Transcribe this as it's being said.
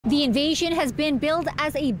The invasion has been billed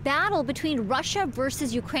as a battle between Russia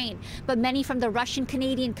versus Ukraine, but many from the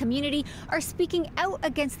Russian-Canadian community are speaking out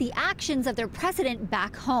against the actions of their president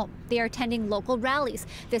back home. They are attending local rallies.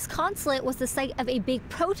 This consulate was the site of a big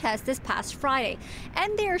protest this past Friday,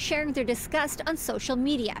 and they are sharing their disgust on social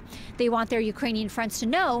media. They want their Ukrainian friends to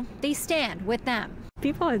know they stand with them.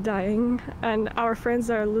 People are dying, and our friends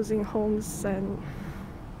are losing homes, and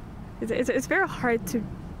it's very hard to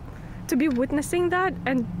be witnessing that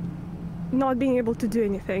and not being able to do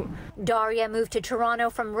anything. Daria moved to Toronto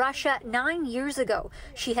from Russia 9 years ago.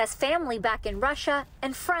 She has family back in Russia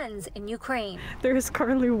and friends in Ukraine. There is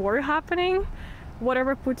currently war happening.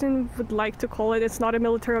 Whatever Putin would like to call it, it's not a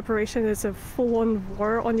military operation, it's a full-on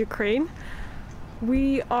war on Ukraine.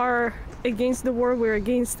 We are against the war, we're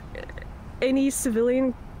against any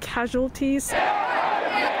civilian casualties.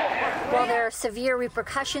 While there are severe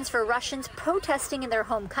repercussions for Russians protesting in their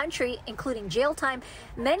home country, including jail time,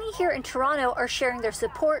 many here in Toronto are sharing their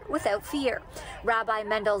support without fear. Rabbi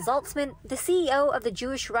Mendel Zaltzman, the CEO of the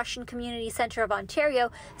Jewish Russian Community Center of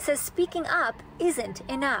Ontario, says speaking up isn't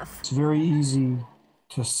enough. It's very easy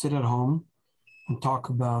to sit at home and talk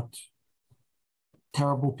about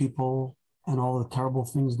terrible people and all the terrible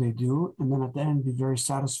things they do, and then at the end be very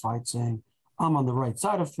satisfied saying, I'm on the right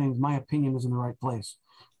side of things, my opinion is in the right place.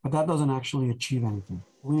 But that doesn't actually achieve anything.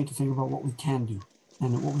 We need to think about what we can do.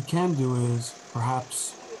 And what we can do is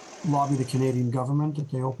perhaps lobby the Canadian government that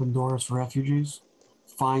they open doors for refugees,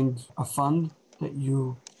 find a fund that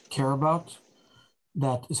you care about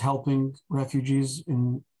that is helping refugees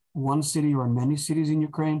in one city or in many cities in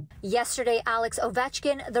Ukraine. Yesterday, Alex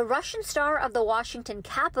Ovechkin, the Russian star of the Washington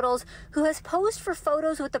Capitals, who has posed for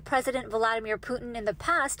photos with the President Vladimir Putin in the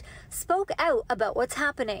past, spoke out about what's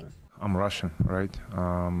happening. I'm Russian, right?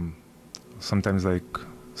 Sometimes like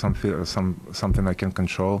something I can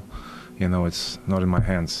control, you know, it's not in my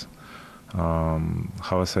hands.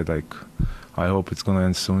 How I said, like, I hope it's gonna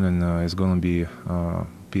end soon and it's gonna be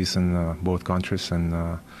peace in both countries, and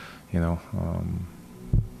you know,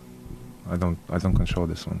 I don't control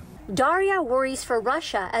this one. Daria worries for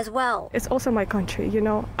Russia as well. It's also my country, you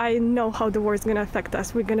know. I know how the war is gonna affect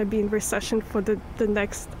us. We're gonna be in recession for the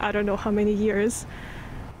next, I don't know how many years.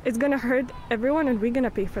 It's going to hurt everyone, and we're going to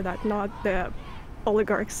pay for that, not the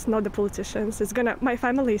oligarchs, not the politicians. My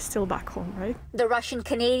family is still back home, right? The Russian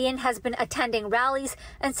Canadian has been attending rallies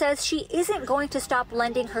and says she isn't going to stop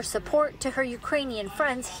lending her support to her Ukrainian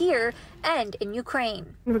friends here and in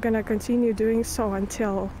Ukraine. We're going to continue doing so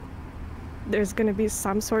until there's going to be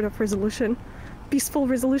some sort of resolution, peaceful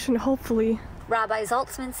resolution, hopefully. Rabbi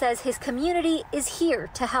Zaltzman says his community is here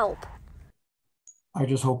to help. I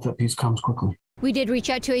just hope that peace comes quickly. We did reach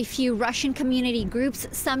out to a few Russian community groups.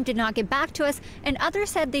 Some did not get back to us, and others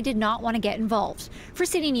said they did not want to get involved. For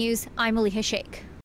City News, I'm Maleeha Sheikh.